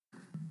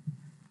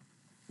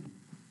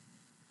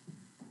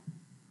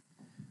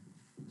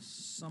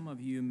Some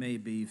of you may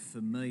be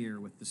familiar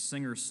with the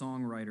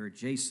singer-songwriter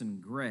Jason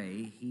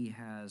Gray. He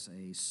has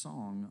a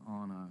song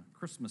on a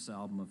Christmas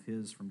album of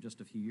his from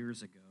just a few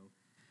years ago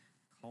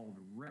called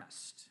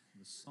Rest,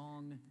 the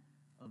Song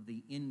of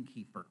the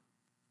Innkeeper.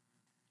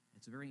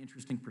 It's a very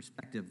interesting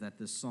perspective that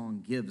this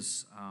song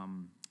gives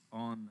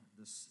on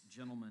this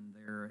gentleman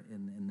there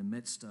in the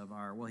midst of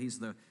our, well, he's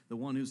the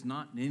one who's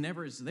not, he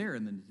never is there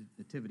in the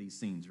nativity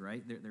scenes,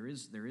 right? There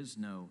is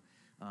no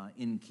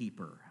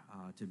innkeeper,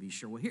 to be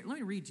sure. Well, here, let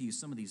me read to you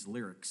some of these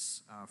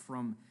lyrics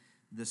from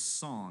this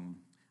song.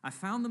 I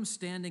found them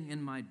standing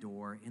in my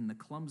door in the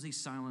clumsy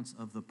silence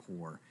of the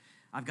poor.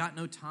 I've got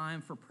no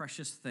time for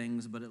precious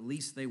things, but at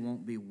least they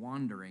won't be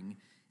wandering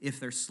if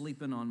they're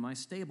sleeping on my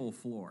stable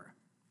floor.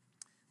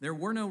 There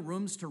were no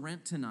rooms to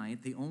rent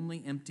tonight. The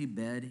only empty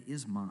bed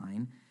is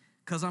mine,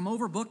 'cause I'm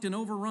overbooked and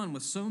overrun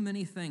with so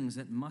many things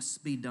that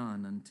must be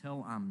done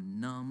until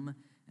I'm numb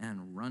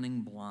and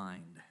running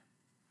blind.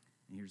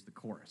 And here's the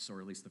chorus, or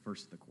at least the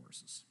first of the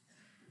choruses.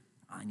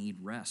 I need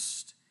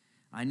rest.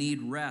 I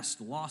need rest,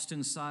 lost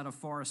inside a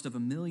forest of a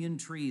million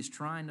trees,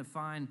 trying to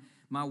find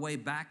my way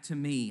back to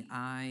me.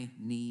 I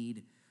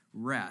need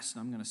rest.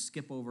 I'm going to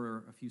skip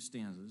over a few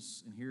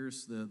stanzas, and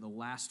here's the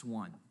last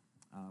one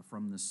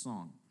from this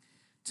song.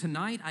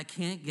 Tonight I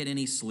can't get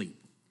any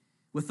sleep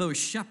with those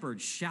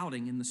shepherds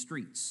shouting in the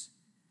streets.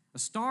 A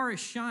star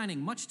is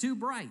shining much too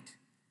bright.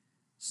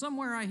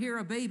 Somewhere I hear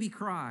a baby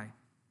cry.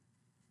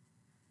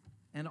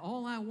 And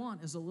all I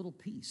want is a little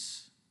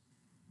peace.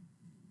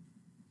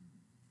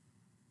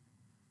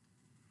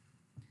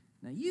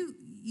 Now, you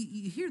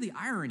hear the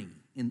irony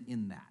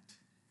in that.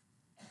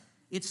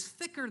 It's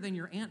thicker than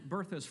your Aunt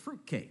Bertha's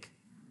fruitcake.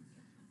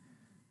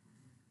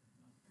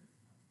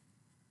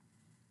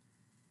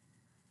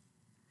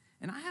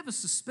 And I have a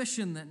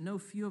suspicion that no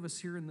few of us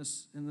here in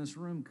this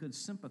room could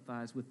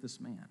sympathize with this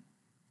man.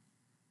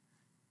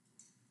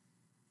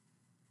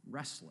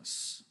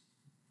 Restless,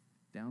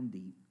 down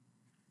deep,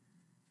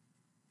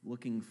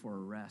 looking for a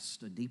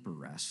rest, a deeper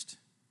rest.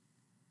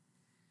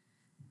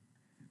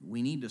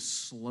 We need to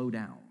slow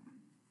down.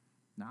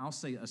 Now, I'll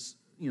say,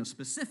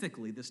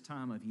 specifically this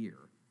time of year,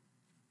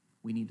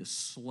 we need to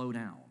slow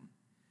down.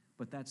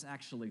 But that's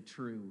actually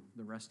true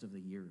the rest of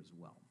the year as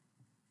well.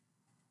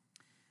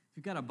 If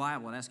you've got a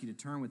Bible, I'd ask you to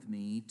turn with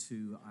me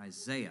to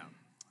Isaiah.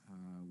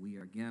 We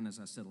are, again, as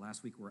I said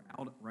last week, we're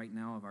out right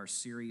now of our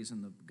series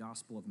in the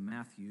Gospel of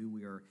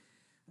Matthew.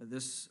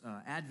 This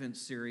Advent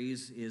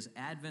series is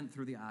Advent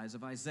through the eyes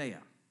of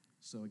Isaiah.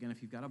 So again,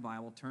 if you've got a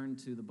Bible, turn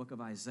to the book of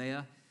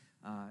Isaiah.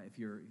 If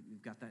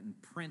you've got that in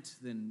print,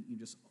 then you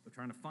just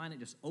trying to find it,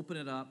 just open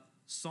it up.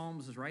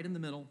 Psalms is right in the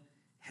middle.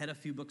 Head a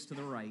few books to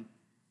the right.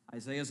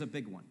 Isaiah's a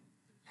big one.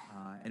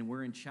 And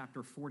we're in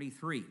chapter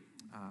 43.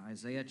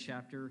 Isaiah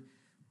chapter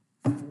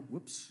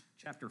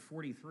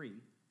 43.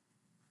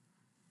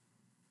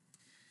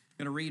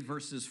 I'm going to read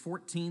verses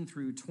 14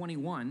 through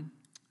 21.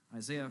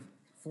 Isaiah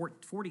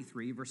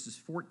 43, verses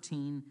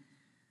 14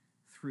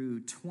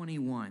 through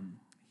 21.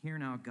 Hear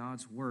now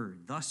God's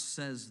word. Thus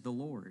says the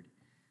Lord,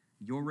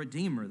 your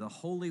Redeemer, the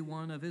Holy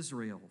One of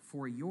Israel.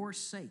 For your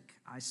sake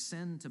I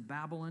send to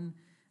Babylon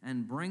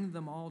and bring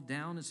them all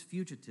down as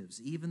fugitives,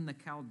 even the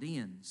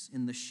Chaldeans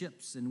in the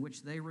ships in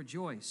which they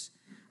rejoice.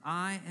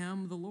 I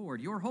am the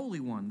Lord, your Holy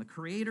One, the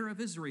Creator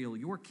of Israel,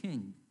 your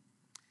King.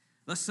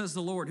 Thus says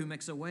the Lord, who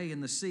makes a way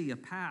in the sea, a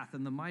path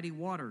in the mighty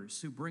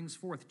waters, who brings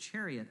forth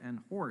chariot and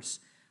horse,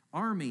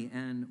 army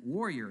and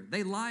warrior.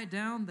 They lie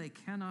down, they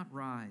cannot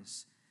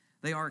rise.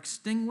 They are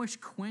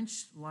extinguished,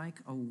 quenched like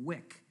a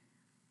wick.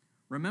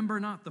 Remember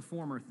not the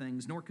former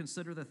things, nor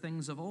consider the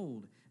things of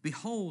old.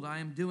 Behold, I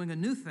am doing a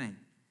new thing.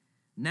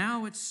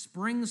 Now it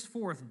springs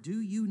forth. Do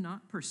you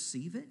not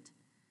perceive it?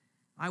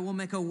 I will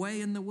make a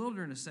way in the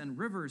wilderness and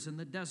rivers in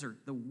the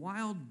desert. The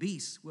wild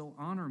beasts will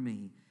honor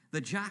me, the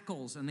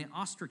jackals and the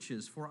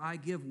ostriches, for I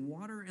give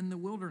water in the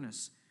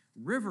wilderness,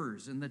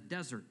 rivers in the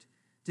desert,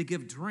 to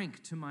give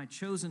drink to my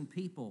chosen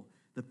people,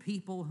 the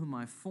people whom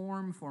I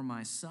form for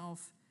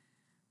myself,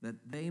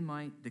 that they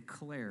might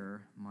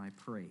declare my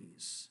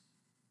praise.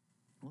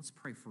 Let's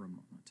pray for a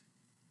moment.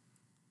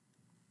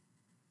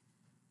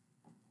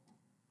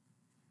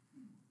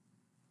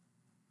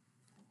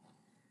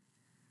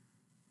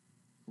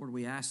 Lord,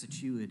 we ask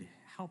that you would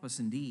help us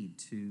indeed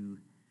to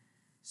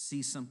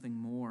see something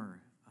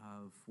more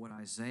of what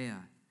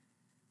Isaiah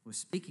was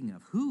speaking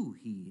of, who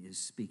he is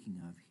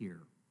speaking of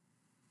here.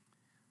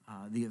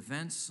 The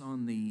events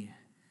on the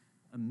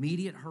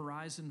immediate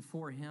horizon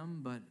for him,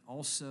 but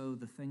also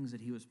the things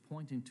that he was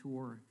pointing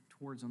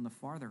towards on the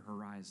farther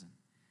horizon.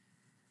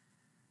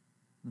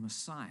 The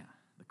Messiah,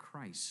 the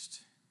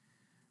Christ,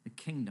 the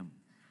kingdom,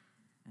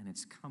 and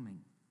its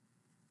coming.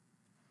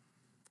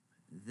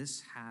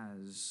 This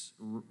has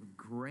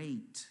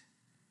great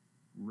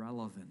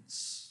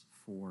relevance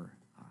for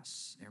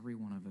us, every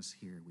one of us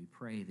here. We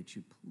pray that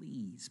you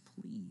please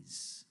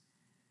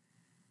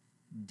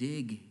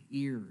dig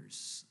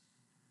ears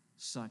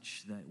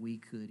such that we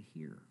could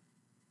hear.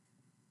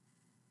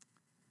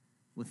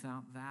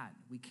 Without that,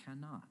 we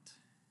cannot.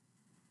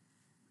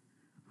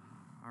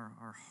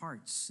 our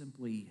hearts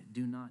simply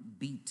do not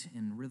beat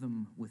in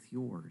rhythm with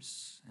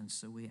yours. And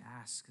so we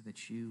ask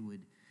that you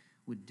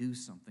would do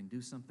something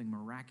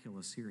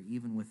miraculous here,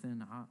 even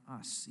within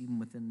us, even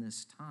within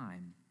this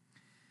time,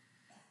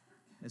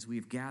 as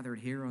we've gathered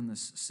here on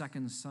this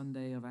second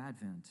Sunday of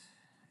Advent,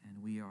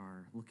 and we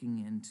are looking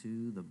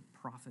into the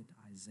prophet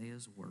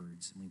Isaiah's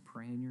words, and we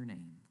pray in your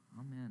name.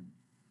 Amen.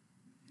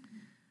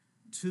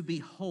 To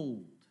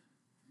behold.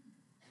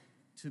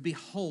 To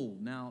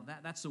behold. Now,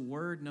 that's a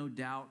word, no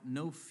doubt,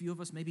 no few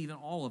of us, maybe even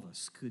all of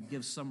us, could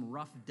give some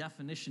rough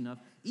definition of,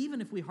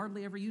 even if we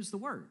hardly ever use the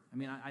word. I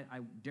mean, I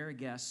dare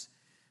guess,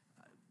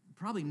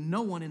 probably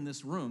no one in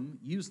this room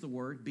used the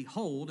word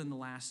behold in the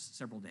last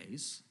several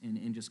days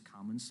in just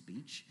common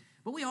speech.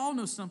 But we all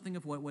know something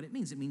of what it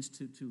means. It means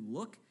to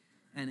look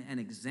and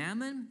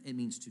examine. It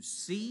means to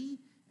see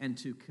and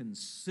to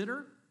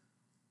consider.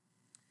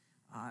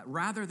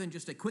 Rather than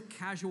just a quick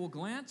casual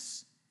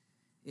glance,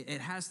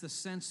 it has the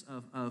sense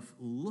of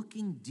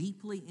looking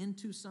deeply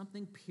into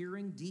something,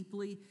 peering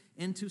deeply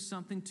into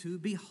something, to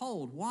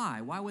behold.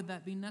 Why? Why would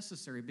that be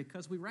necessary?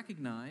 Because we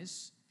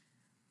recognize,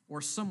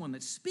 or someone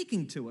that's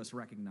speaking to us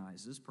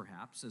recognizes,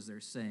 perhaps, as they're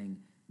saying,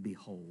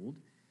 behold,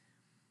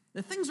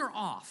 that things are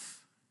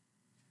off.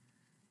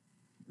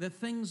 That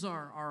things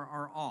are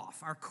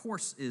off. Our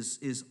course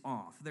is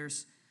off.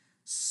 There's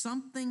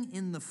something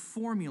in the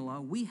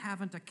formula we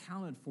haven't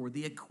accounted for.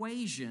 The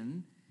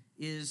equation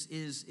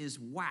is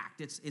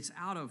whacked. It's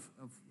out of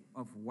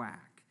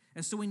whack.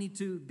 And so we need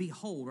to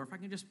behold, or if I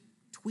can just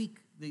tweak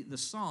the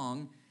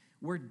song,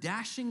 we're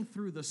dashing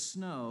through the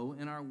snow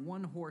in our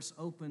one-horse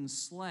open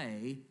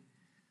sleigh,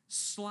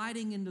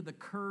 sliding into the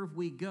curve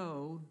we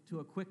go to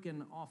a quick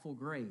and awful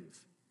grave.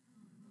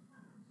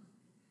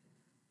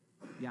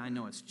 Yeah, I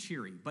know it's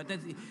cheery, but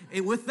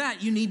with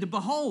that, you need to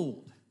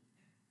behold.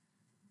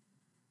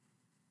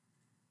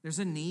 There's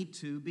a need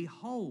to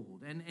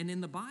behold. And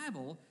in the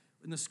Bible,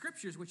 in the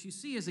Scriptures, what you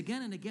see is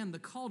again and again the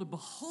call to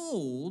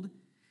behold,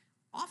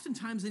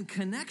 oftentimes in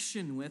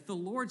connection with the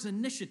Lord's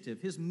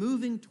initiative, his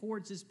moving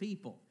towards his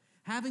people,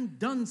 having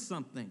done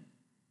something,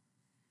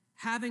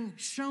 having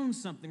shown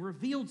something,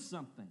 revealed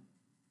something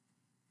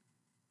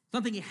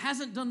he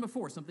hasn't done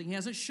before, something he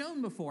hasn't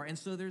shown before. And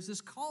so there's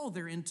this call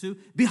there into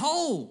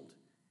behold,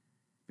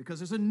 because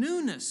there's a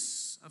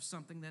newness of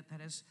something that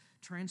has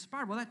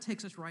transpired. Well, that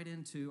takes us right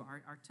into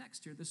our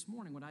text here this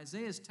morning. What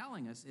Isaiah is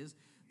telling us is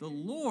the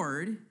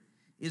Lord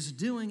is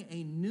doing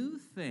a new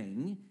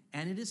thing,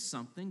 and it is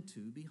something to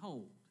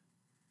behold.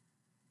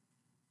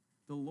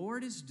 The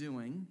Lord is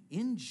doing,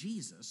 in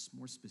Jesus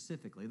more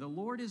specifically, the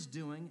Lord is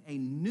doing a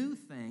new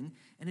thing,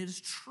 and it is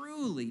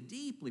truly,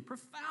 deeply,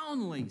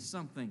 profoundly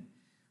something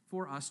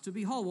for us to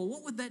behold. Well,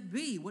 what would that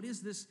be? What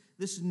is this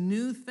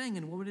new thing,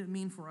 and what would it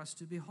mean for us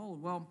to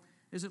behold? Well,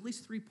 there's at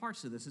least three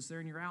parts of this. It's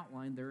there in your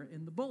outline, there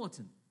in the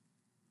bulletin.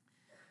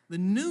 The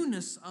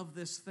newness of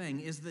this thing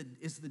is the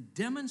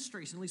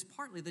demonstration, at least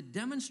partly the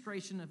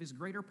demonstration of his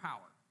greater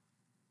power.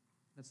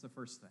 That's the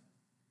first thing.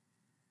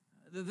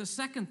 The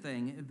second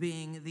thing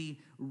being the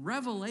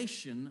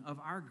revelation of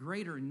our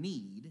greater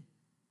need.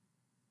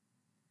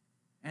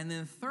 And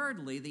then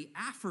thirdly, the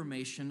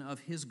affirmation of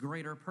his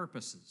greater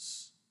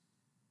purposes.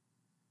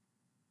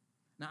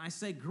 Now, I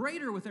say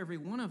greater with every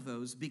one of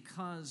those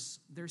because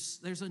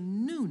there's a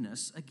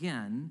newness,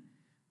 again,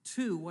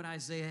 to what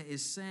Isaiah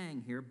is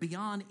saying here,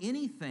 beyond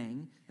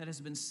anything that has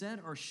been said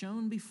or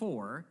shown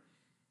before,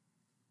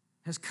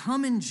 has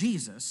come in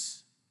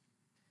Jesus,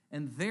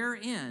 and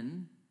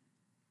therein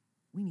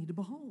we need to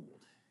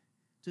behold.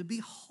 To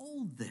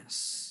behold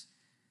this.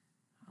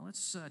 Now,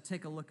 let's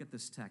take a look at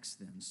this text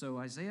then. So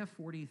Isaiah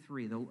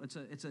 43,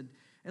 it's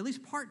at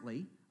least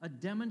partly a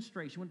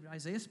demonstration. What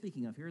Isaiah is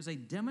speaking of here is a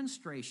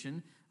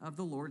demonstration of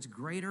the Lord's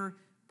greater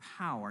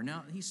power.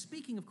 Now, he's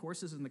speaking, of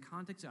course, this is in the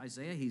context of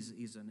Isaiah.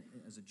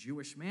 As a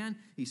Jewish man,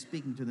 he's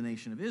speaking to the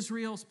nation of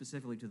Israel,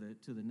 specifically to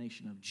the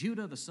nation of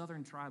Judah, the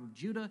southern tribe of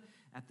Judah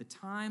at the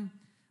time.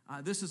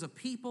 This is a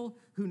people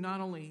who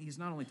he's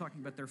not only talking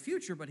about their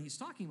future, but he's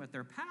talking about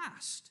their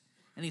past.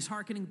 And he's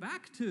hearkening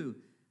back to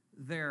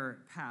their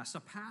past, a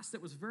past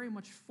that was very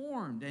much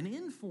formed and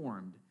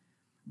informed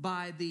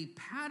by the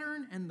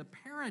pattern and the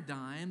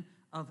paradigm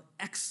of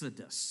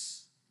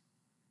Exodus.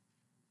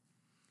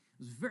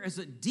 It's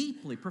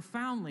deeply,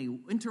 profoundly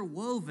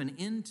interwoven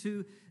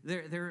into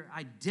their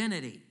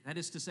identity. That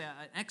is to say,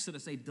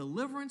 Exodus, a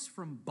deliverance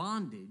from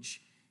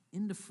bondage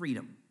into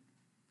freedom.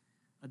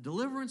 A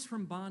deliverance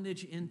from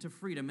bondage into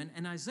freedom.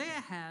 And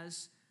Isaiah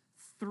has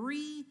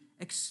three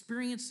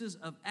experiences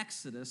of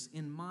Exodus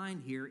in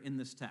mind here in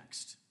this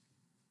text.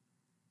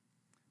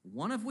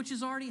 One of which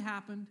has already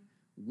happened,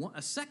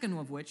 a second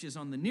of which is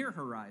on the near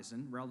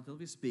horizon,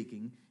 relatively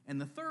speaking, and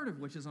the third of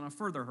which is on a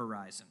further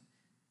horizon.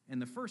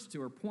 And the first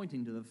two are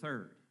pointing to the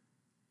third.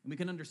 And we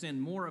can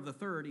understand more of the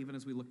third even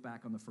as we look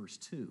back on the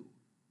first two.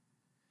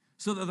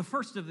 So the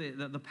first of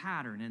the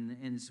pattern,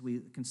 and as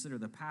we consider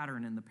the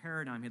pattern and the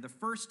paradigm here, the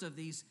first of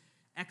these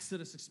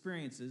Exodus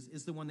experiences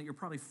is the one that you're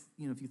probably,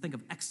 if you think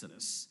of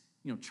Exodus,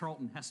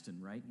 Charlton Heston,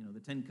 right? The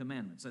Ten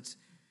Commandments.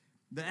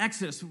 The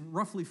Exodus,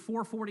 roughly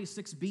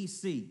 446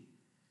 BC.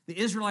 The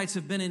Israelites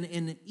have been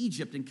in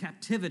Egypt in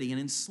captivity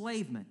and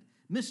enslavement,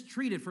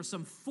 mistreated for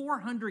some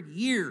 400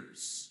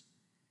 years.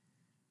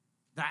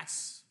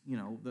 That's,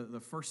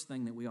 the first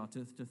thing that we ought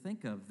to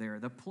think of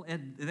there.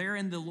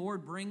 Therein the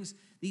Lord brings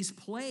these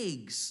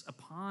plagues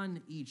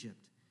upon Egypt.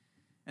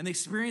 And the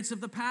experience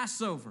of the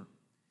Passover.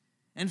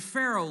 And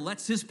Pharaoh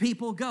lets his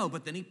people go,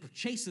 but then he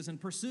chases and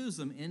pursues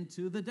them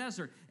into the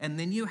desert. And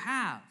then you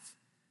have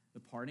the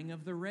parting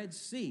of the Red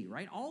Sea,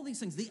 right? All these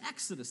things, the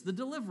Exodus, the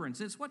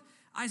deliverance. It's what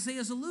Isaiah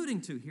is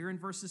alluding to here in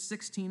verses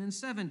 16 and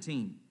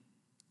 17.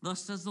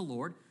 Thus says the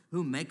Lord,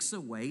 who makes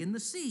a way in the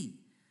sea,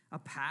 a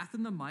path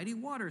in the mighty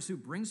waters, who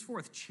brings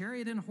forth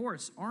chariot and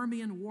horse,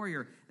 army and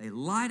warrior. They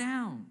lie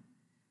down.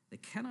 They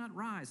cannot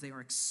rise. They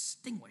are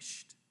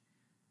extinguished,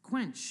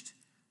 quenched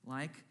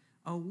like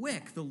a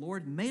wick. The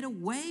Lord made a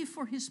way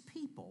for his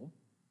people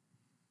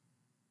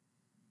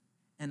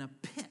and a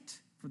pit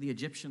for the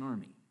Egyptian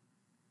army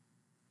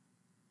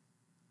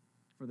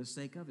for the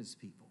sake of his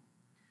people.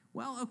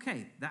 Well,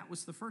 okay, that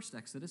was the first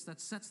Exodus. That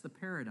sets the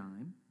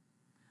paradigm,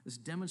 this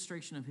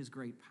demonstration of his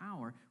great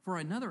power. For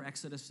another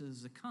Exodus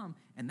is to come,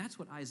 and that's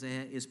what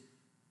Isaiah is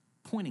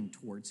pointing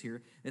towards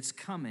here. It's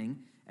coming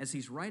as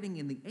he's writing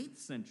in the 8th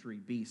century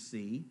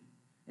BC,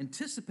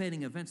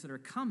 anticipating events that are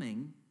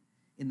coming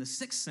in the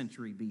 6th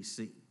century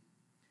BC.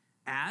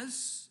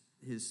 As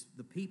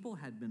the people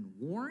had been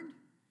warned,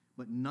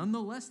 but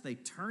nonetheless they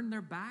turned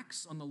their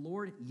backs on the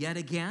Lord yet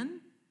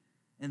again.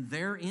 And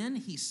therein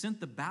he sent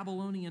the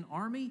Babylonian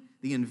army,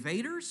 the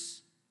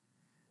invaders,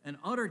 an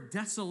utter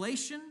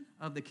desolation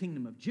of the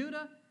kingdom of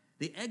Judah.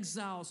 The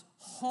exiles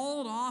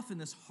hauled off in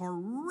this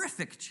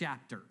horrific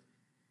chapter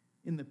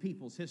in the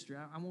people's history.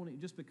 I won't,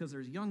 just because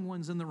there's young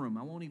ones in the room,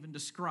 I won't even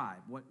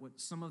describe what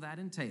some of that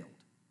entailed.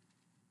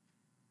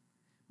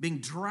 Being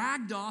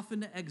dragged off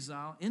into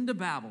exile, into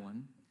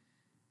Babylon,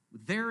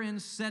 therein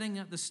setting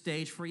up the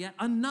stage for yet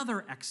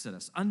another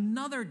Exodus,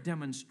 another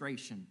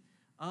demonstration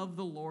of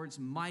the Lord's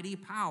mighty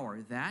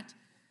power that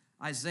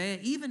Isaiah,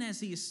 even as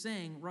he is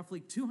saying roughly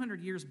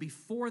 200 years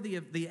before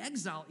the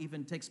exile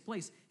even takes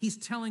place, he's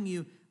telling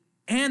you,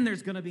 and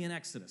there's going to be an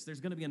Exodus.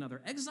 There's going to be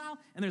another exile,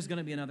 and there's going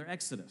to be another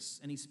Exodus.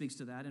 And he speaks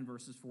to that in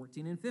verses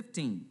 14 and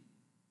 15.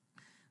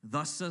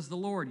 Thus says the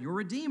Lord, your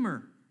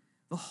Redeemer,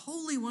 the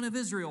Holy One of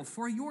Israel,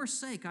 for your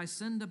sake I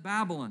send to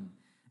Babylon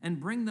and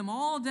bring them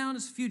all down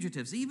as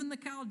fugitives, even the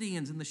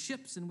Chaldeans and the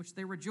ships in which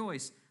they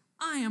rejoice.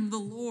 I am the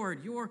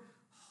Lord, your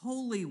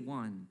Holy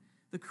One,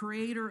 the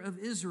Creator of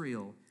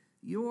Israel,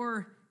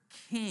 your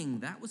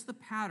King. That was the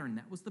pattern.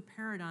 That was the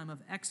paradigm of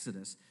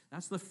Exodus.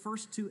 That's the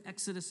first two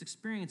Exodus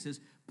experiences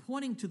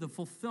pointing to the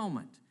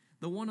fulfillment,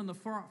 the one on the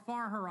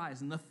far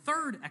horizon, the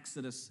third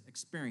Exodus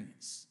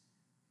experience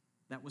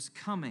that was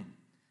coming.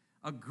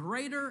 A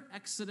greater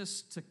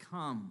Exodus to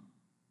come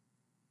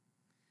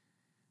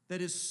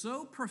that is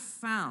so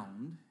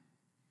profound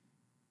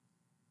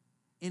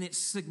in its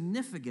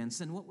significance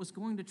and what was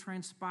going to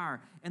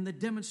transpire, and the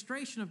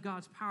demonstration of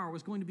God's power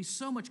was going to be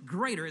so much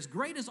greater, as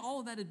great as all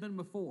of that had been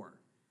before.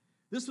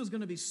 This was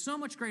going to be so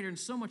much greater and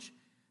so much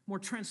more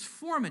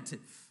transformative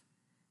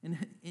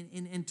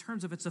in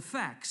terms of its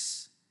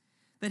effects,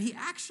 that he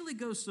actually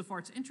goes so far.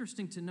 It's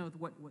interesting to note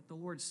what the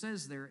Lord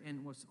says there,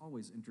 and what's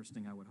always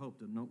interesting, I would hope,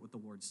 to note what the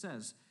Lord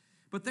says.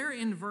 But there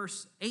in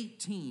verse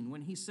 18,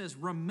 when he says,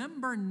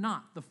 remember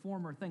not the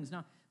former things.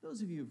 Now,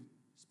 those of you who've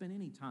spent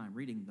any time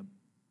reading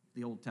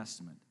the Old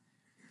Testament,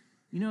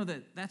 you know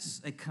that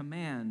that's a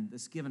command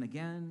that's given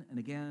again and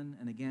again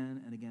and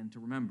again and again to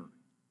remember.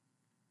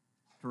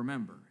 To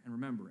remember and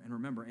remember and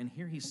remember. And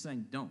here he's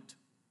saying, don't.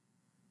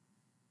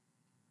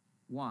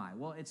 Why?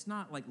 Well, it's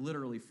not like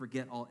literally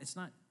forget all. It's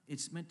not.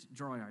 It's meant to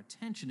draw our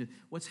attention to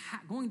what's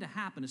going to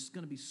happen. Is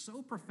going to be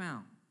so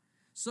profound,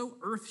 so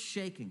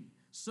earth-shaking,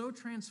 so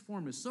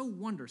transformative, so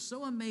wondrous,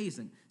 so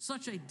amazing,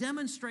 such a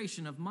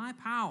demonstration of my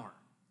power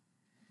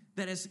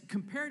that as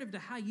comparative to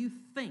how you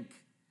think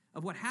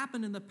of what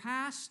happened in the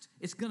past,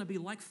 it's going to be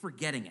like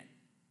forgetting it,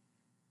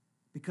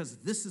 because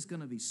this is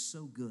going to be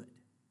so good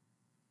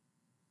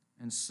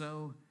and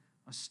so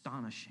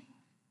astonishing.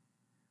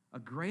 A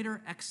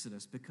greater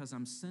Exodus because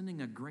I'm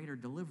sending a greater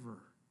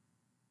deliverer.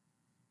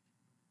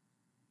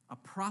 A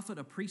prophet,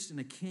 a priest, and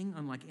a king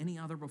unlike any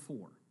other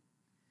before.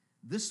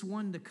 This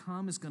one to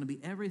come is going to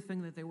be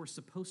everything that they were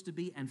supposed to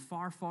be and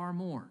far, far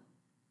more.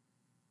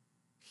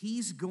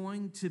 He's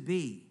going to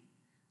be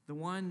the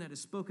one that is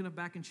spoken of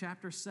back in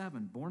chapter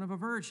 7, born of a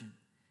virgin,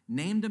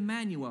 named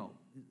Emmanuel,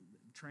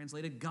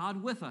 translated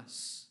God with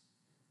us,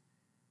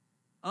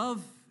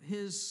 of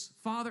his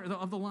father,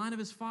 of the line of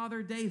his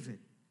father David,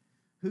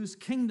 whose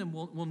kingdom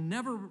will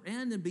never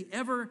end and be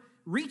ever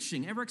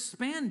reaching, ever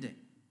expanding.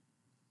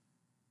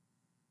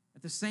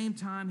 At the same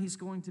time, he's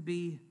going to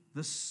be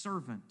the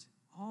servant.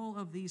 All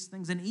of these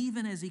things. And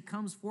even as he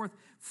comes forth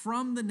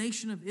from the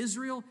nation of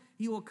Israel,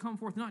 he will come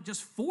forth not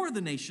just for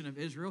the nation of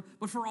Israel,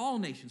 but for all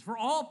nations, for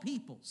all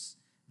peoples.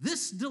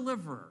 This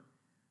deliverer,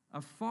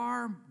 a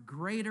far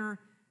greater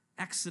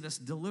Exodus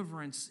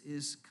deliverance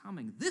is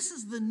coming. This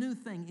is the new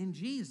thing in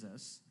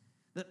Jesus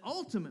that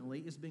ultimately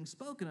is being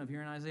spoken of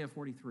here in Isaiah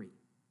 43.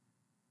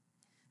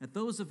 That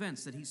those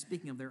events that he's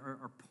speaking of there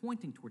are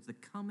pointing towards the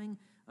coming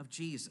of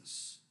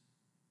Jesus.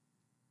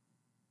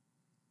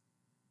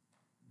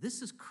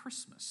 This is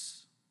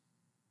Christmas.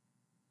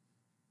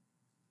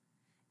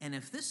 And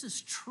if this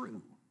is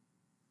true,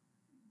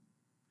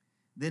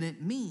 then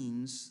it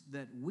means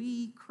that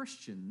we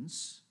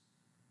Christians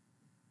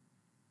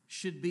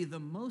should be the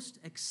most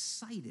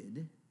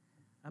excited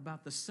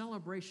about the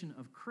celebration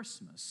of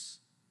Christmas,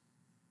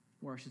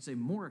 or I should say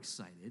more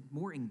excited,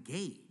 more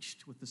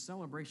engaged with the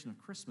celebration of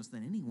Christmas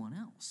than anyone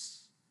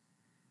else,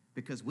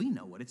 because we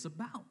know what it's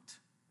about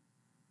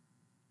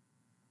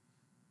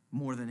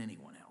more than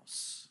anyone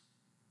else.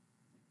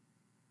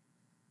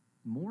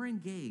 More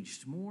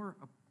engaged, more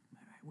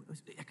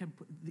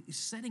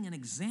setting an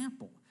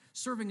example,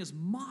 serving as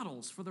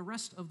models for the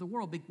rest of the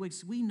world,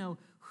 because we know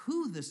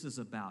who this is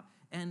about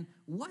and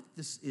what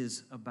this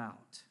is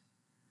about.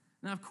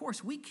 Now, of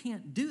course, we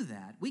can't do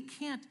that. We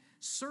can't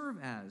serve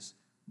as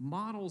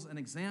models and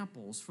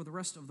examples for the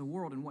rest of the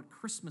world and what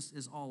Christmas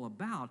is all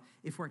about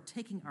if we're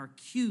taking our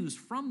cues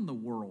from the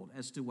world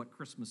as to what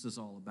Christmas is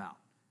all about,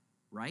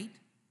 right?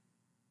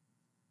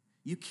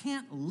 You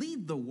can't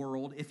lead the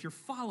world if you're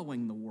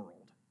following the world.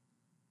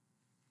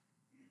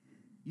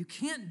 You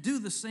can't do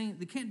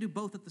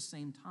both at the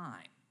same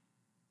time.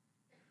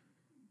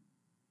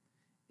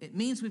 It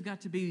means we've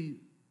got to be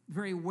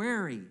very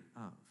wary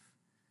of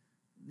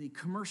the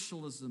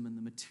commercialism and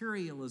the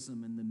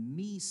materialism and the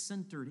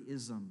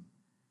me-centeredism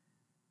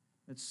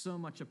that's so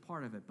much a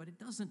part of it. But it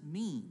doesn't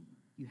mean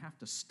you have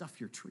to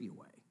stuff your tree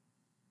away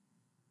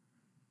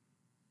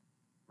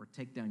or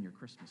take down your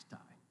Christmas tie.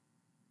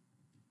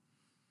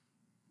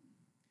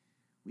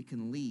 We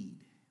can lead.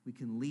 We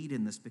can lead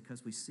in this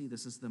because we see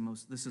this is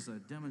a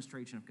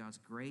demonstration of God's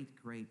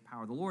great, great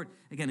power. The Lord,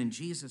 again, in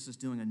Jesus, is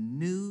doing a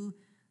new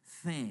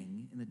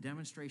thing in the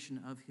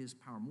demonstration of his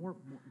power, more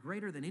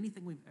greater than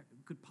anything we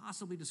could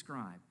possibly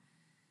describe,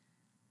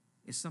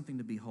 is something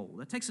to behold.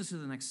 That takes us to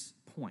the next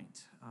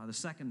point, the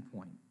second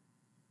point.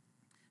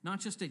 Not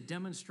just a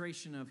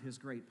demonstration of his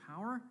great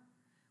power,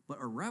 but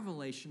a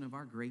revelation of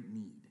our great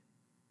need.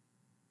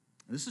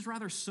 And this is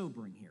rather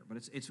sobering here, but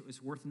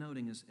it's worth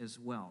noting as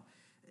well.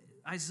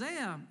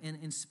 Isaiah,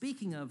 in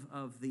speaking of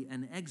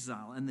an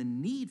exile and the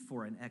need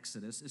for an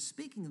exodus, is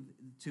speaking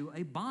to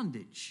a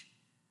bondage,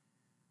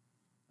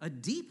 a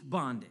deep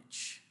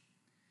bondage.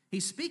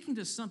 He's speaking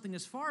to something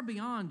as far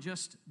beyond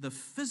just the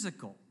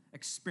physical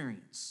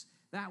experience,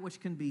 that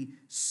which can be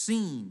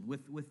seen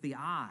with the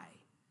eye.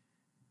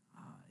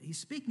 He's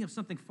speaking of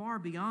something far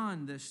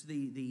beyond this,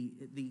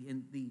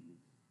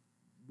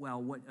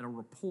 what a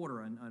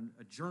reporter,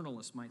 a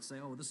journalist might say,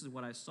 oh, this is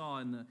what I saw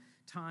in the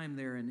time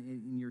there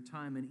in your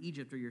time in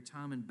Egypt or your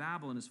time in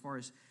Babylon, as far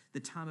as the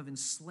time of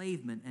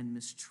enslavement and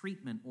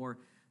mistreatment, or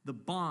the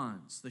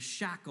bonds, the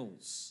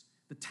shackles,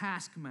 the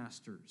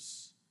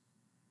taskmasters,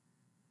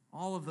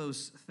 all of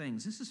those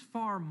things. This is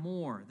far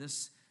more,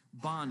 this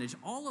bondage.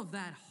 All of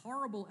that,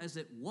 horrible as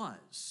it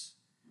was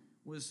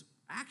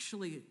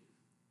actually,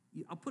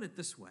 I'll put it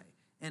this way,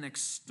 an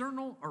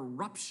external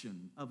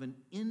eruption of an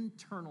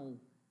internal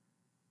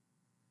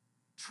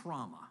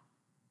trauma.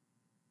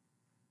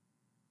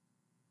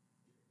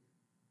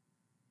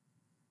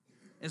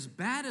 As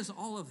bad as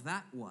all of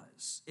that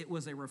was, it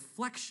was a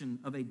reflection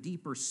of a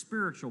deeper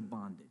spiritual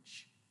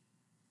bondage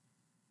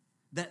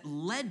that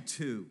led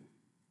to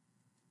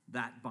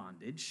that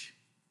bondage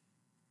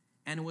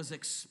and was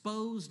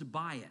exposed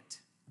by it.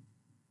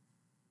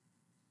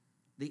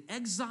 The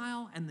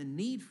exile and the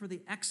need for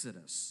the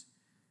exodus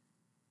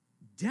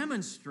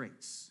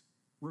demonstrates,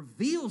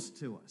 reveals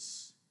to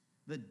us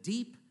the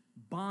deep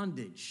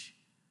bondage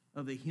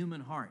of the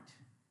human heart,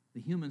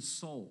 the human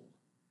soul,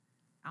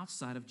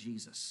 outside of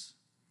Jesus,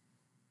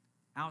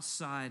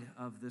 outside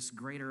of this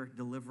greater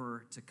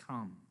deliverer to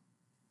come.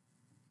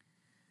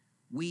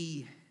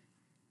 We,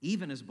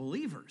 even as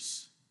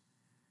believers,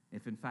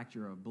 if in fact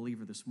you're a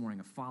believer this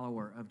morning, a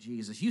follower of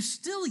Jesus, you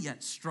still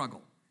yet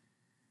struggle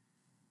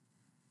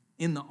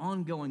in the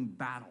ongoing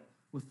battle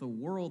with the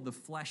world, the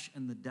flesh,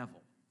 and the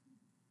devil.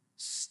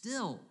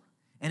 Still.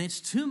 And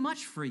it's too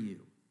much for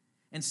you.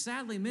 And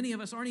sadly, many of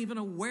us aren't even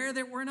aware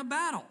that we're in a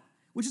battle,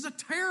 which is a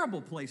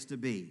terrible place to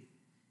be.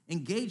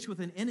 Engaged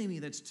with an enemy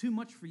that's too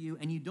much for you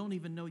and you don't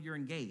even know you're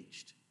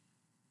engaged.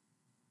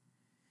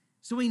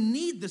 So we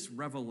need this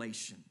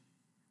revelation.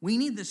 We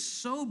need this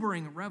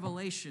sobering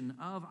revelation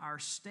of our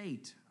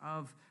state,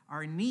 of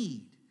our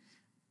need.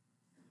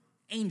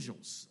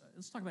 Angels.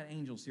 Let's talk about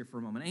angels here for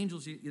a moment.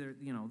 Angels, you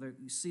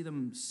see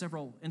them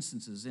several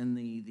instances in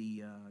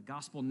the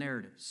gospel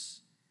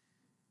narratives,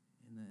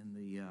 in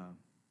the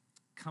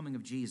coming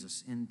of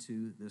Jesus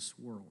into this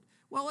world.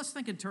 Well, let's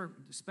think in terms,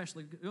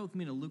 especially, go with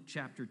me to Luke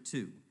chapter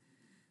 2.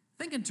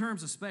 Think in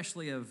terms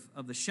especially of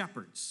the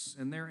shepherds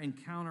and their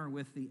encounter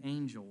with the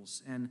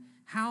angels and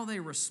how they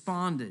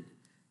responded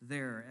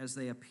there as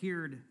they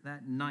appeared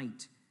that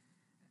night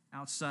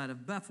outside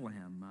of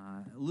Bethlehem.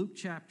 Luke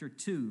chapter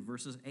 2,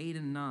 verses 8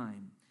 and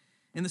 9.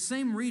 In the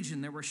same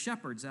region, there were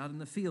shepherds out in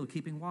the field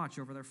keeping watch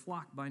over their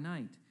flock by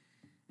night.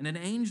 And an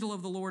angel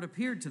of the Lord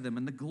appeared to them,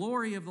 and the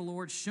glory of the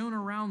Lord shone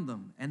around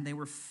them, and they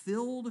were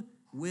filled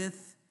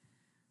with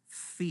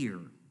fear.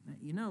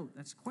 You know,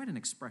 that's quite an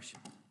expression.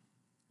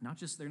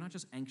 They're not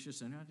just anxious,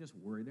 they're not just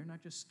worried, they're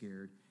not just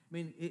scared. I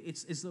mean,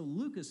 it's as though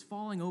Luke is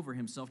falling over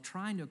himself,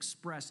 trying to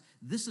express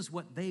this is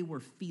what they were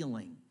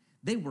feeling.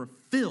 They were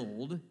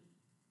filled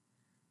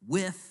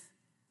with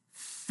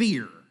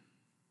fear.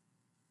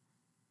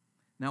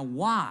 Now,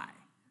 why?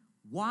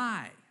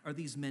 Why are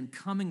these men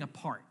coming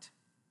apart?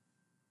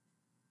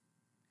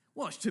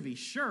 Well, to be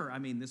sure, I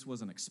mean, this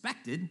wasn't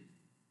expected.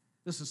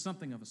 This is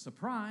something of a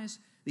surprise.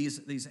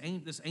 This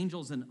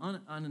angel's an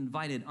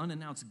uninvited,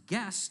 unannounced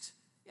guest.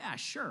 Yeah,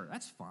 sure,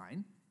 that's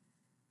fine.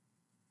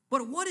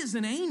 But what is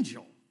an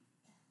angel?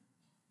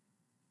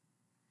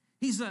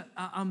 He's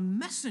a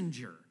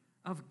messenger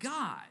of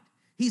God.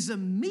 He's a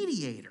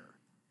mediator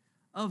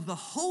of the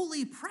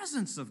holy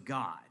presence of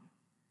God.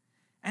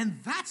 And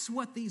that's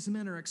what these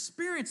men are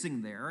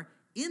experiencing there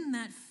in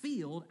that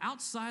field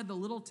outside the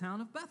little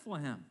town of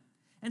Bethlehem.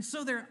 And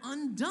so they're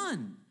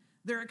undone.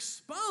 They're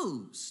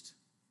exposed,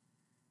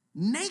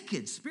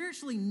 naked,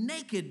 spiritually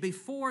naked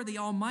before the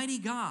Almighty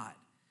God.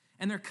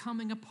 And they're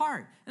coming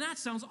apart. And that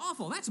sounds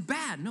awful. That's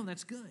bad. No,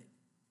 that's good.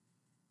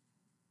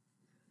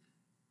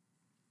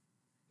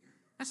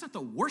 That's not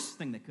the worst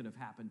thing that could have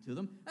happened to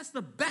them. That's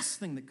the best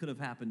thing that could have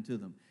happened to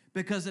them,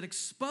 because it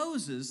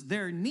exposes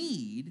their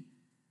need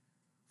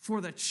for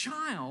the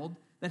child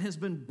that has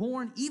been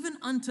born even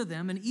unto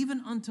them and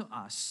even unto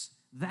us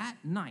that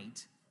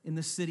night in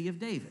the city of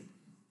David.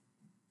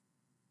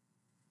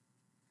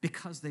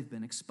 Because they've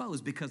been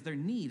exposed, because their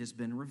need has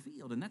been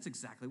revealed. And that's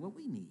exactly what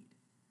we need.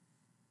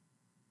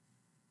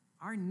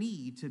 Our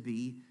need to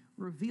be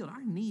revealed.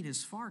 Our need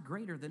is far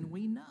greater than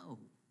we know.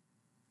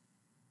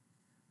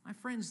 My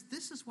friends,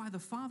 this is why the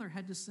Father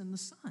had to send the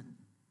Son.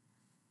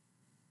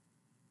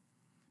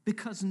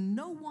 Because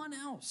no one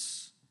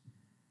else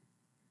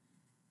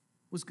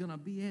was going to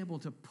be able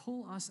to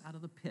pull us out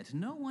of the pit.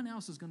 No one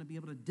else is going to be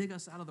able to dig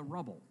us out of the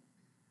rubble,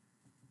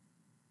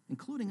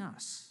 including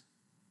us.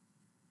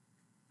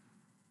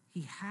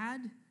 He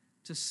had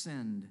to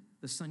send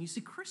the Son. You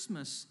see,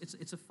 Christmas,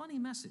 it's a funny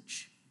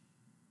message.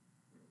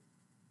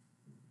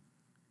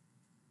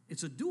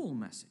 It's a dual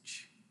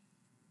message.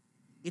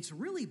 It's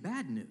really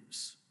bad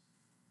news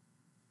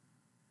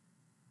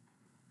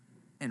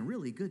and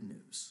really good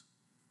news.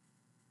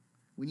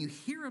 When you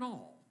hear it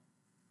all,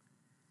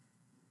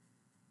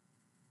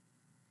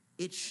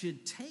 it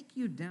should take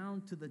you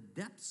down to the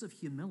depths of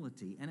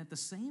humility and at the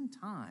same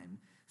time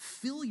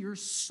fill your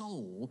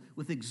soul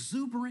with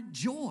exuberant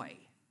joy.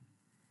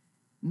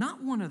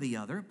 Not one or the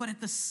other, but at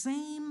the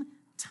same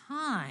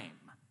time.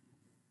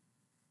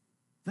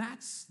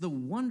 That's the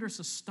wondrous,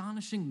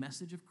 astonishing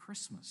message of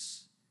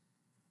Christmas.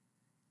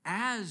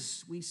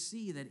 As we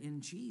see that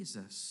in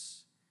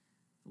Jesus,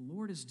 the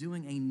Lord is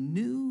doing a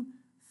new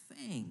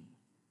thing,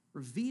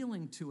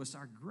 revealing to us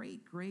our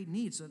great, great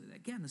needs. So that,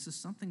 again, this is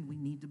something we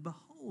need to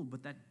behold.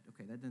 But that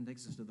then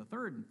takes us to the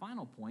third and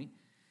final point.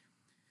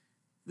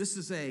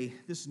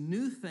 This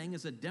new thing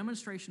is a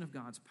demonstration of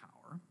God's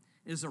power.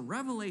 It is a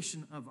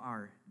revelation of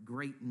our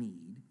great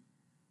need.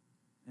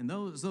 And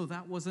though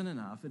that wasn't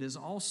enough, it is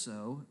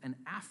also an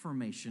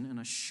affirmation, an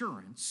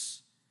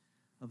assurance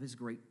of his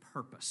great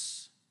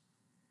purpose.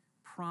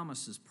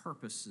 Promises,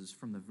 purposes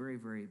from the very,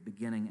 very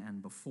beginning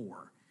and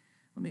before.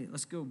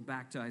 Let's go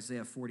back to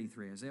Isaiah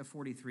 43. Isaiah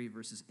 43,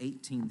 verses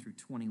 18 through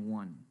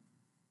 21.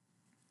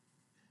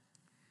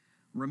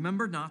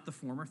 Remember not the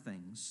former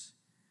things,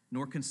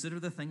 nor consider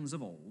the things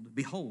of old.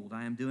 Behold,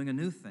 I am doing a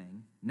new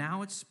thing.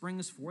 Now it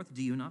springs forth.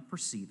 Do you not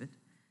perceive it?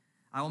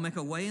 I will make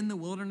a way in the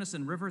wilderness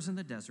and rivers in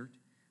the desert.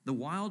 The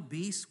wild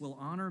beasts will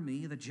honor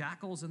me, the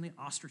jackals and the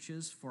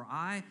ostriches, for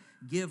I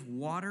give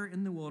water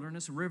in the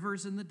wilderness,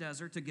 rivers in the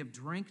desert, to give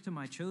drink to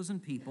my chosen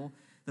people,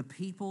 the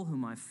people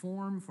whom I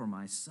form for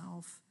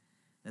myself,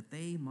 that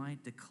they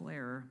might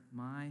declare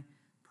my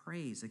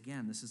praise.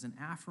 Again, this is an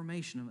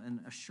affirmation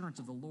an assurance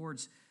of the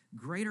Lord's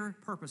greater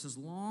purposes,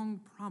 long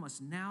promised,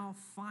 now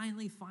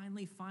finally,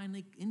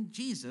 in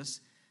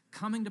Jesus,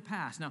 coming to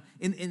pass. Now,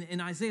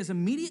 in Isaiah's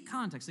immediate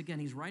context,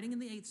 again, he's writing in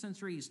the 8th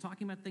century, he's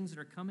talking about things that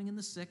are coming in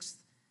the 6th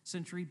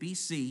century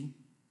BC.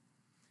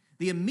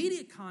 The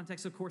immediate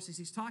context, of course, is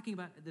he's talking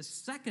about this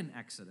second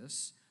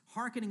Exodus,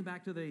 hearkening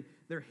back to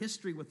their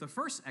history with the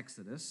first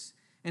Exodus,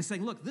 and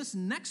saying, look, this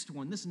next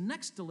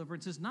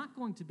deliverance is not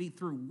going to be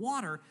through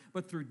water,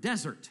 but through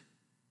desert.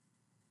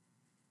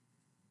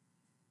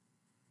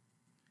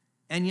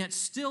 And yet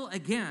still,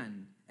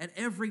 again, at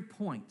every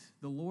point,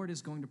 the Lord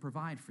is going to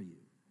provide for you,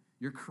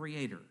 your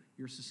creator,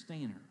 your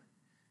sustainer,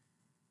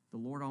 the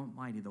Lord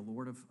Almighty, the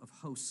Lord of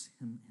hosts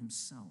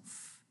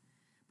himself.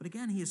 But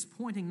again, he is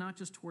pointing not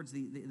just towards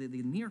the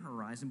near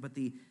horizon, but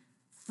the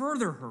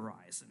further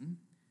horizon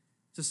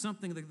to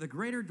something, the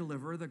greater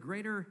deliverer, the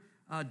greater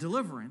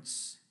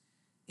deliverance,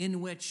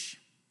 in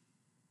which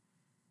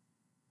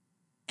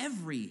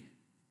every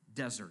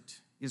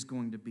desert is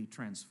going to be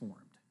transformed.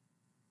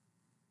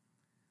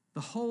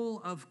 The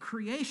whole of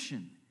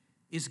creation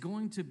is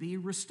going to be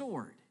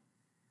restored.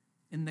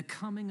 in the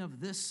coming of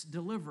this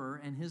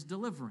deliverer and his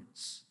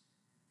deliverance.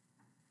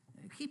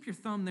 Keep your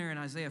thumb there in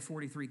Isaiah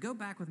 43. Go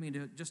back with me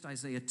to just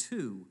Isaiah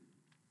 2.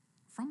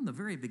 From the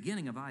very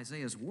beginning of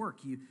Isaiah's work,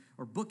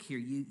 book here,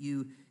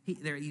 you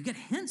get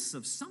hints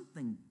of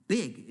something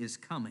big is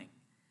coming.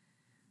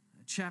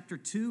 Chapter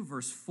 2,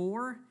 verse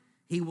 4,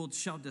 he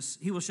shall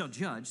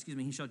judge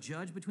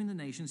between the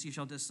nations. He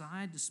shall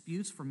decide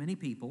disputes for many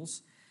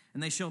peoples,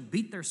 and they shall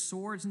beat their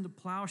swords into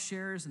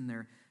plowshares and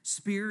their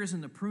spears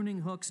into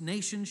pruning hooks.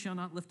 Nation shall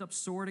not lift up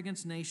sword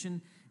against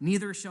nation,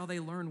 neither shall they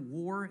learn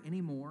war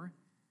anymore.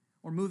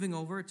 Or moving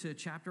over to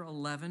chapter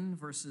 11,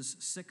 verses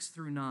 6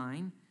 through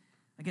 9.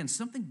 Again,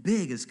 something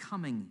big is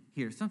coming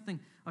here,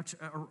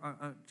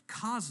 a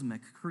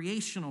cosmic,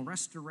 creational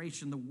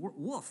restoration. The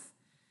wolf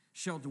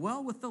shall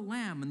dwell with the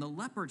lamb, and the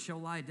leopard shall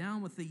lie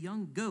down with the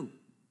young goat,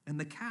 and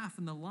the calf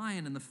and the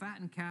lion and the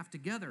fattened calf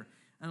together,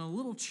 and a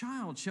little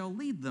child shall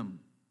lead them.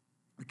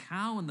 The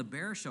cow and the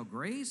bear shall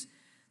graze,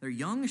 their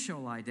young shall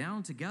lie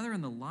down together,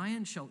 and the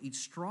lion shall eat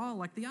straw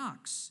like the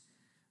ox.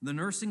 The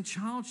nursing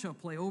child shall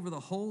play over the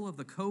hole of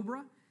the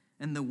cobra,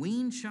 and the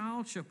weaned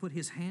child shall put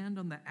his hand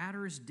on the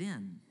adder's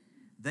den.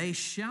 They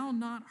shall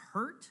not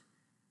hurt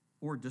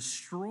or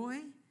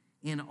destroy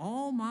in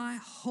all my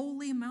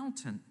holy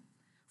mountain,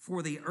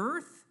 for the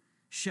earth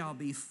shall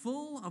be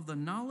full of the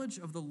knowledge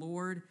of the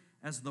Lord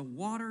as the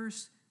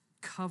waters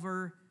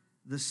cover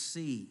the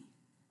sea.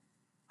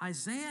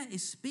 Isaiah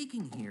is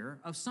speaking here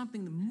of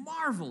something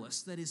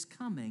marvelous that is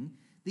coming,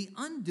 the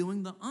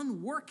undoing, the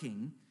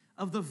unworking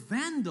of the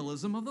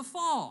vandalism of the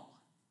fall.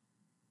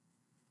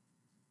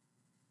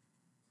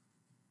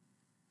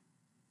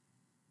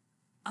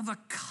 Of a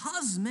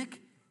cosmic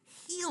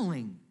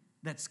healing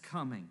that's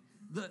coming.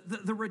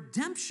 The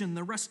redemption,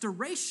 the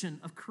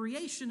restoration of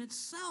creation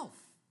itself.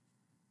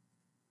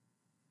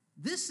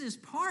 This is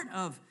part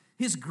of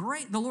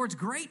the Lord's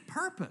great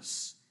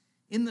purpose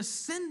in the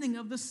sending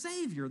of the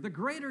Savior, the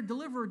greater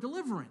deliverer,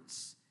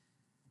 deliverance.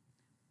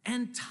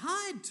 And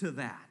tied to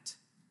that,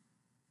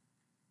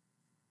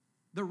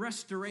 the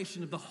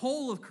restoration of the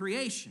whole of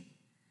creation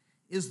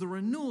is the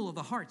renewal of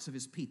the hearts of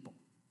his people.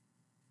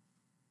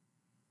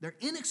 They're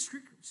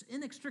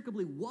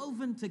inextricably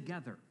woven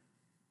together,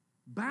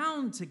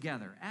 bound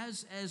together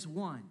as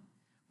one.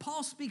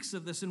 Paul speaks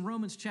of this in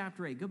Romans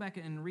chapter 8. Go back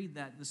and read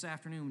that this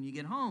afternoon when you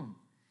get home.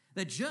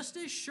 That just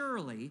as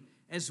surely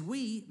as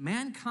we,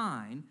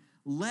 mankind,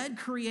 led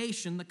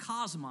creation, the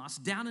cosmos,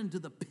 down into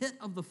the pit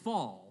of the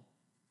fall,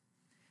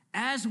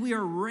 as we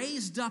are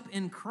raised up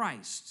in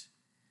Christ,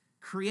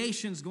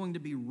 creation's going to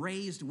be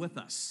raised with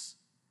us,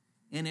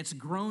 and its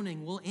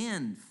groaning will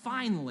end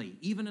finally,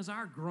 even as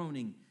our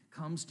groaning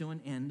comes to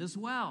an end as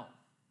well.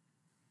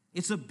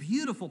 It's a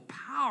beautiful,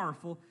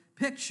 powerful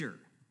picture,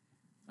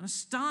 an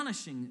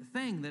astonishing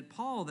thing that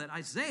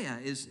Isaiah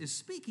is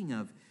speaking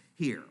of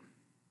here.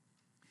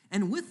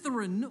 And with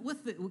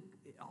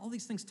all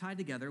these things tied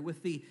together,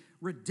 with the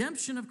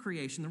redemption of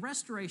creation, the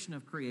restoration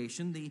of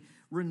creation, the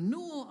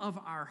renewal of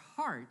our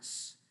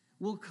hearts,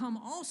 will come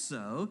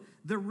also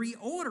the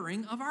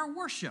reordering of our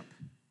worship.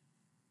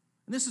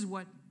 And this is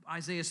what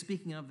Isaiah is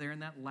speaking of there in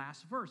that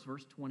last verse,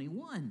 verse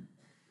 21.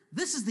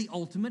 This is the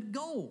ultimate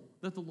goal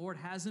that the Lord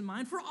has in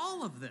mind for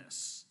all of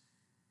this.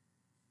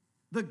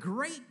 The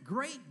great,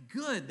 great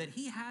good that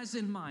he has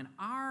in mind,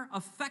 our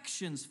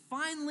affections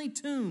finely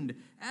tuned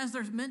as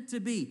they're meant to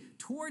be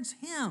towards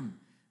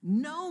him.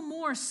 No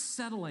more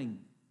settling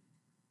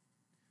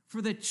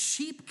for the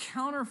cheap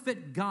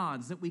counterfeit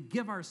gods that we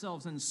give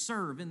ourselves and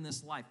serve in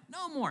this life.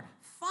 No more.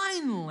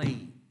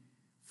 Finally,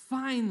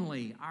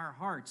 our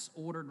hearts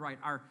ordered right,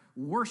 our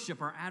worship,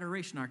 our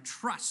adoration, our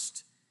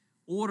trust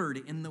ordered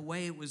in the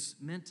way it was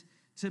meant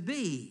to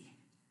be.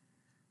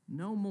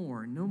 No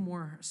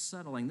more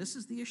settling. This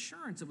is the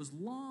assurance that was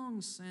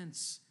long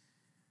since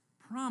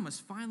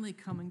promised, finally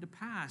coming to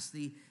pass.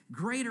 The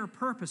greater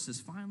purpose is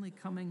finally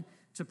coming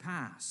to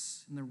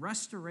pass in the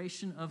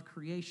restoration of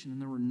creation and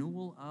the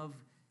renewal of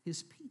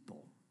his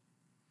people.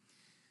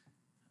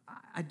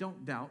 I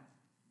don't doubt,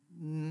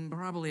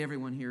 probably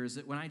everyone here, is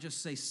that when I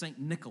just say St.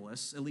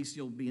 Nicholas, at least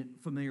you'll be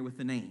familiar with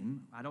the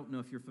name. I don't know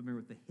if you're familiar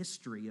with the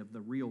history of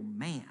the real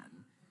man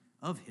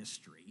of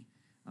history.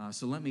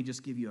 So let me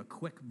just give you a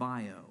quick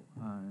bio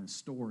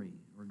story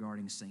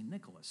regarding St.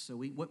 Nicholas.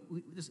 So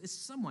it's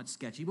somewhat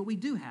sketchy, but we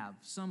do have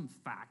some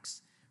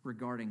facts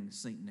regarding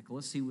St.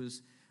 Nicholas. He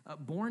was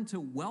born to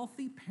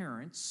wealthy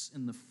parents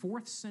in the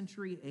 4th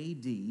century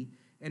A.D.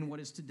 in what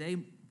is today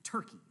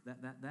Turkey,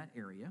 that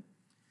area.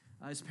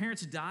 His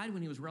parents died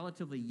when he was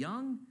relatively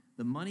young.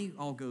 The money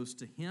all goes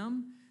to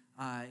him.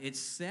 It's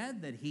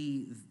said that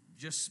he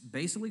just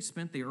basically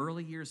spent the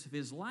early years of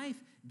his life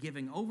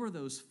giving over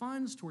those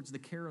funds towards the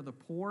care of the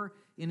poor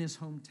in his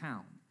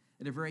hometown.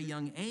 At a very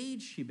young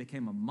age, he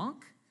became a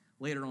monk,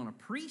 later on a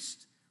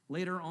priest,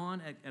 later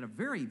on at a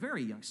very,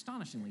 very young,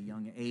 astonishingly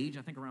young age,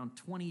 I think around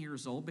 20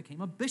 years old,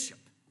 became a bishop.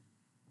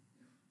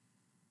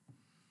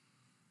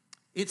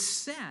 It's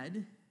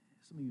said,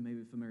 some of you may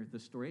be familiar with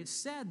this story, it's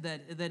said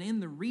that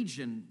in the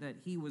region that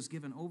he was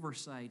given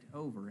oversight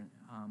over,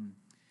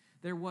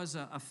 there was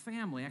a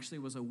family, actually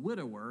it was a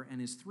widower and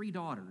his 3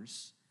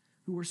 daughters,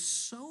 who were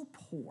so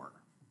poor,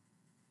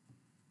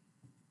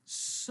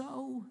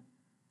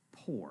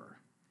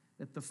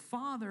 that the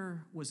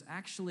father was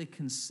actually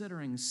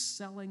considering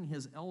selling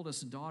his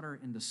eldest daughter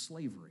into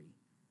slavery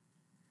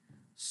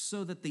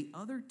so that the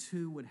other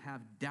 2 would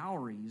have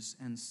dowries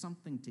and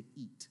something to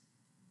eat.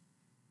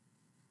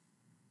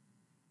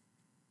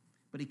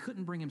 But he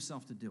couldn't bring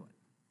himself to do it.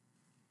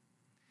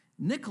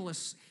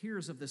 Nicholas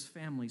hears of this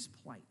family's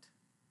plight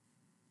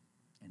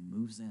and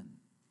moves in.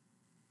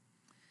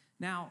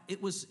 Now,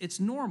 it's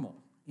normal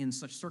in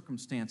such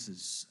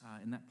circumstances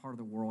in that part of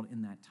the world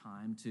in that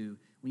time to,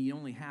 when you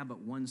only have but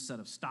one set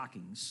of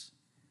stockings,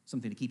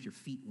 something to keep your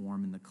feet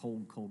warm in the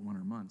cold, cold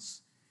winter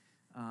months,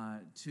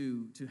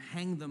 to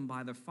hang them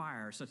by the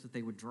fire such that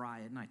they would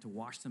dry at night, to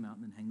wash them out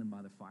and then hang them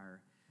by the fire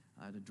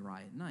to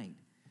dry at night.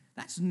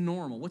 That's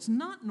normal. What's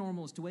not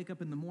normal is to wake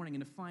up in the morning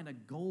and to find a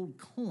gold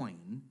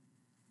coin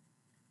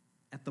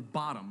at the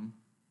bottom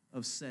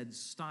of said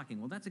stocking.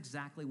 Well, that's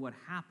exactly what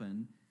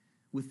happened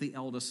with the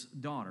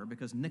eldest daughter,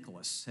 because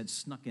Nicholas had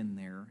snuck in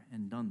there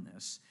and done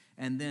this.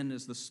 And then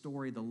as the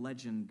story, the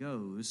legend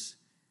goes,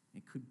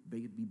 it could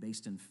be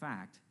based in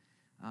fact,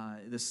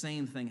 the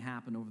same thing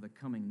happened over the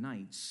coming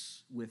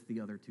nights with the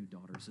other 2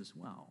 daughters as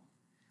well.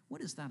 What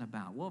is that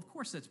about? Well, of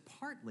course, that's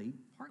partly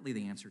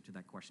the answer to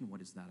that question.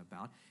 What is that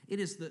about? It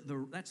is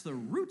that's the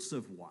roots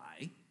of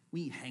why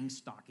we hang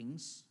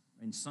stockings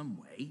in some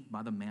way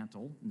by the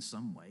mantle in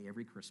some way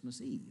every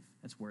Christmas Eve.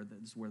 That's where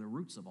the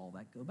roots of all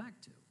that go back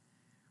to.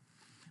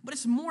 But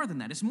it's more than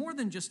that. It's more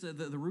than just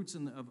the roots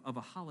of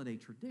a holiday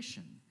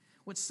tradition.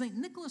 What St.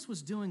 Nicholas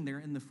was doing there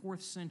in the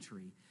 4th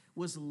century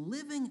was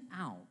living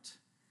out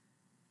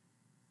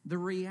the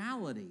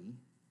reality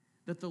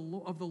that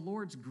of the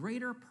Lord's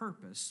greater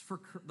purpose for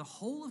the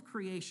whole of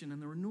creation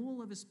and the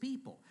renewal of his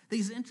people. That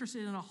he's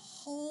interested in a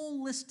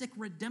holistic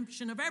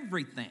redemption of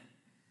everything,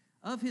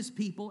 of his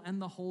people and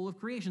the whole of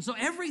creation. So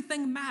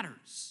everything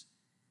matters,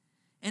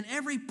 and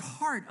every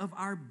part of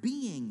our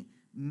being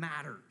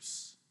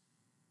matters.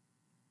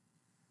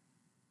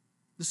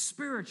 The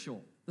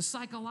spiritual, the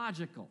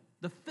psychological,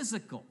 the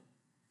physical,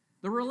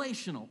 the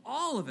relational,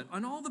 all of it,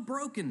 and all the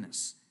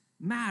brokenness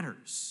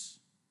matters.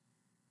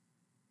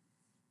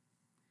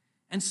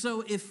 And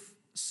so if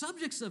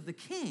subjects of the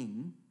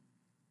king,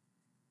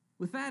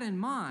 with that in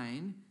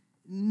mind,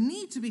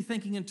 need to be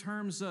thinking in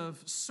terms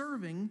of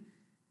serving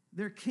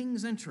their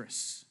king's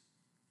interests,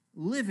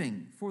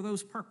 living for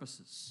those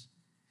purposes.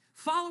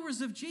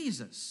 Followers of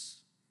Jesus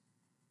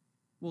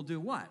will do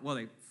what? Well,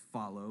 they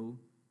follow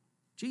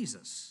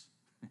Jesus.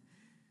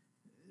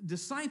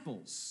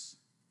 Disciples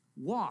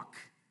walk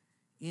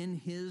in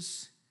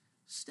his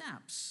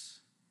steps.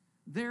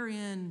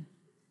 Therein,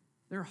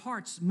 their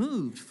hearts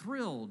moved,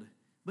 thrilled,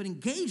 but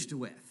engaged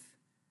with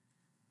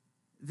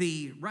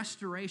the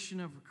restoration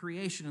of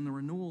creation and the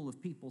renewal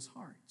of people's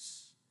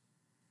hearts.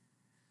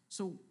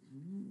 So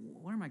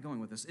where am I going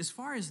with this? As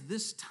far as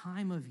this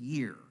time of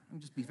year, I'm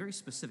just be very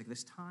specific,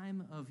 this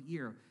time of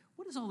year,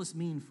 what does all this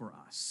mean for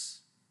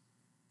us?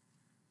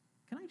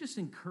 Can I just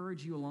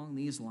encourage you along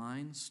these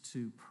lines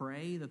to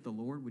pray that the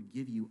Lord would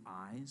give you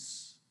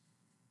eyes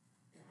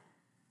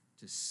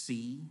to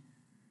see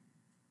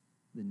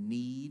the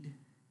need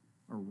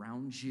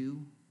around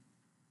you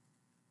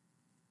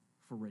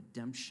for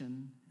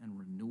redemption and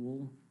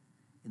renewal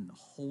in the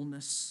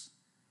wholeness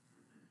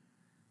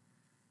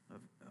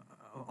of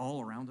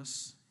all around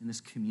us in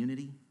this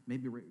community,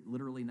 maybe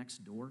literally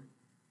next door,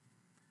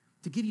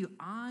 to give you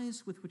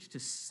eyes with which to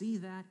see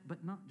that,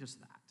 but not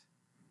just that,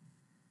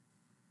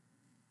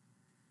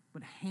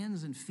 but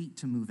hands and feet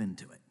to move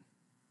into it.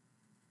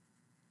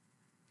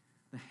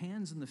 The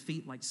hands and the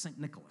feet like St.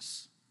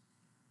 Nicholas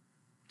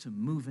to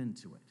move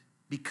into it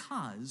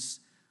because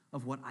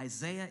of what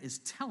Isaiah is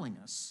telling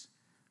us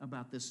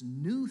about this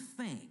new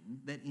thing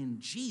that in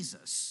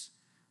Jesus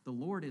the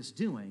Lord is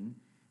doing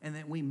and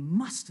that we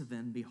must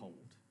then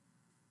behold.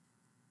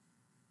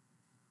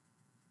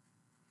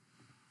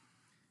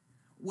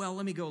 Well,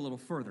 let me go a little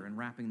further in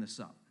wrapping this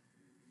up.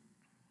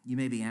 You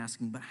may be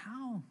asking, but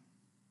how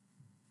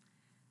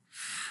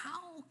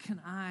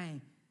can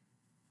I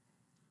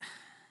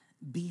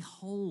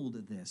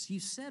behold this? You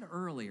said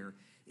earlier,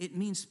 it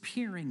means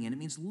peering in, it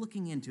means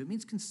looking into, it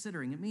means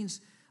considering, it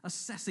means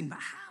assessing, but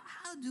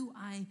how do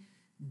I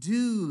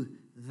do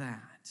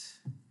that?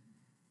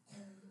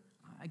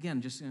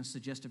 Again, just going to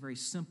suggest a very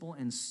simple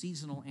and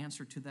seasonal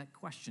answer to that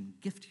question.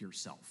 Gift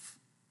yourself.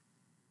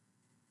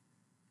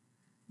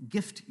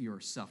 Gift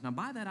yourself. Now,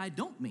 by that, I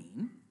don't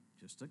mean,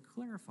 just a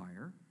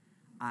clarifier,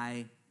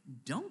 I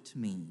don't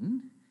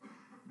mean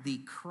the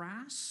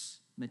crass,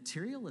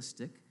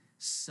 materialistic,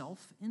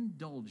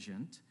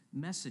 self-indulgent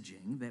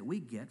messaging that we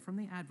get from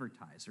the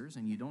advertisers,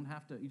 and you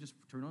just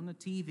turn on the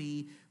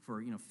TV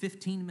for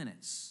 15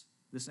 minutes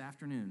this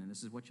afternoon, and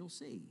this is what you'll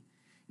see.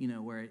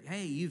 Where,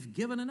 hey, you've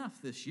given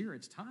enough this year,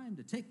 it's time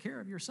to take care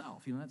of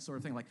yourself, that sort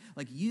of thing, like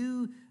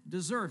you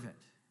deserve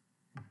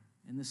it.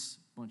 And this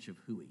bunch of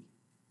hooey.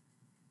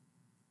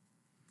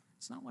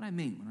 It's not what I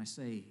mean when I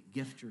say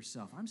gift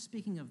yourself. I'm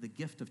speaking of the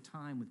gift of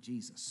time with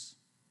Jesus.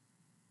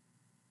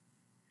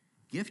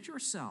 Gift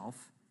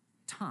yourself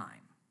time.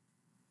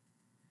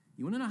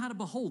 You want to know how to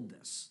behold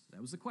this?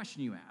 That was the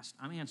question you asked.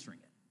 I'm answering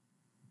it.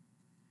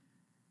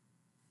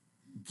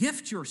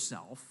 Gift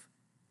yourself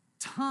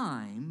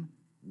time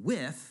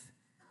with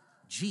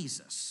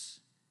Jesus.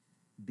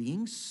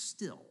 Being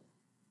still,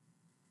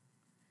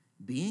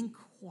 being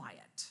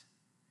quiet,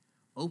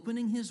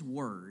 opening his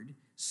word,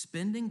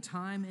 spending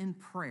time in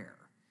prayer,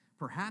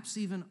 perhaps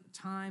even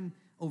time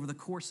over the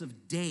course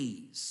of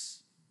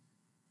days,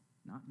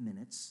 not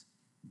minutes,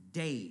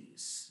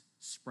 days,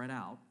 spread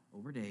out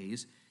over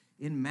days,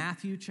 in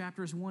Matthew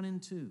chapters 1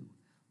 and 2,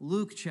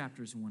 Luke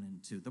chapters 1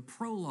 and 2, the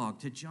prologue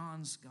to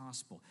John's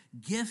gospel.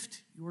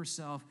 Gift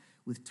yourself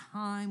with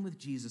time with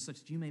Jesus such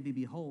that you may be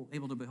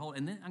able to behold.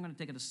 And then I'm going to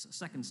take it a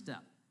second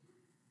step.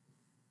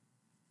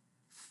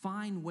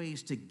 Find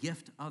ways to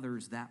gift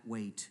others that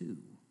way too.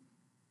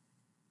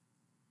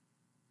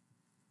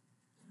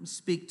 Let me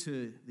speak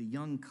to the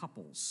young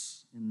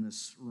couples in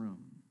this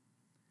room.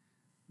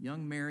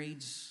 Young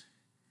marrieds,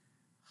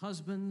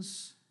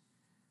 husbands,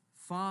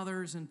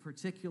 fathers in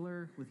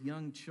particular with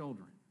young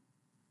children.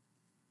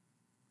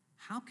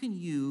 How can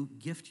you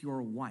gift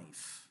your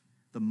wife,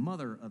 the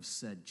mother of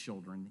said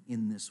children,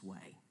 in this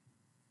way?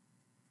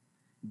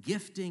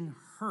 Gifting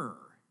her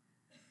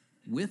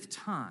with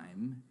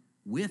time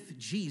with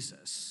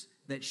Jesus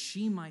that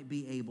she might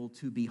be able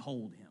to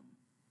behold him.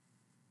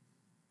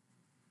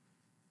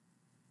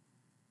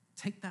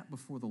 Take that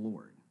before the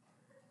Lord.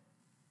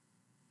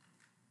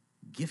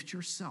 Gift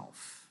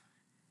yourself.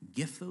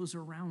 Gift those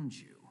around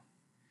you.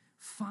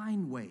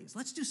 Find ways.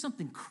 Let's do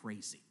something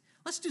crazy.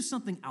 Let's do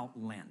something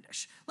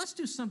outlandish. Let's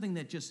do something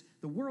that just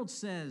the world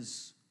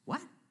says, what?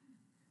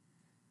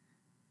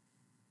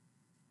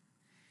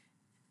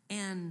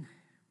 And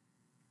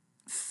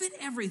fit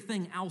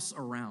everything else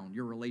around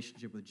your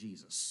relationship with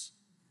Jesus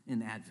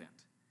in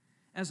Advent,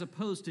 as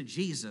opposed to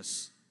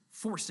Jesus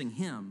forcing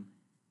him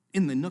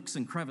in the nooks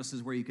and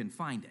crevices where you can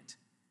find it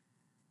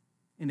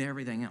into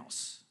everything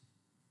else.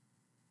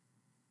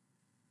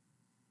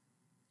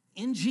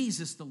 In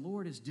Jesus, the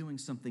Lord is doing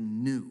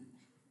something new.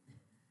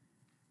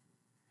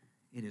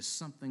 It is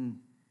something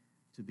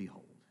to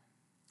behold.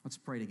 Let's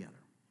pray together.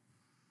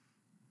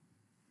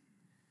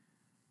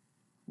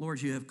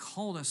 Lord, you have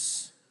called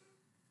us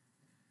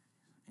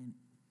in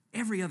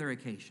every other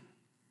occasion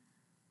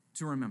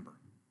to remember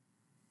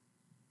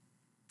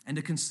and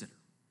to consider.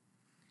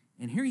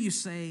 And here you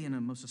say in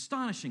a most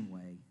astonishing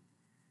way,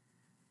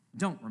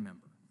 don't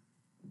remember,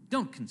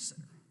 don't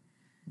consider.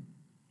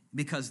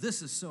 Because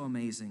this is so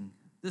amazing,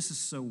 this is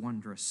so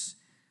wondrous,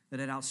 that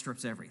it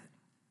outstrips everything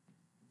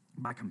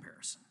by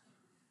comparison.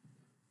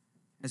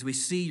 As we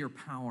see your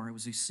power,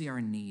 as we see our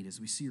need, as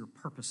we see your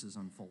purposes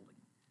unfolding.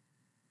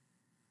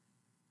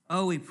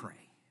 Oh, we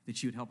pray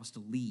that you would help us to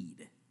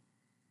lead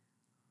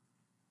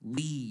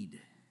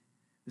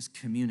this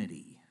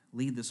community,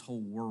 lead this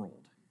whole world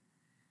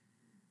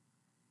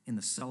in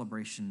the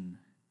celebration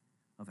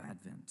of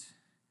Advent,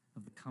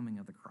 of the coming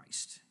of the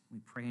Christ. We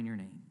pray in your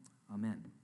name. Amen.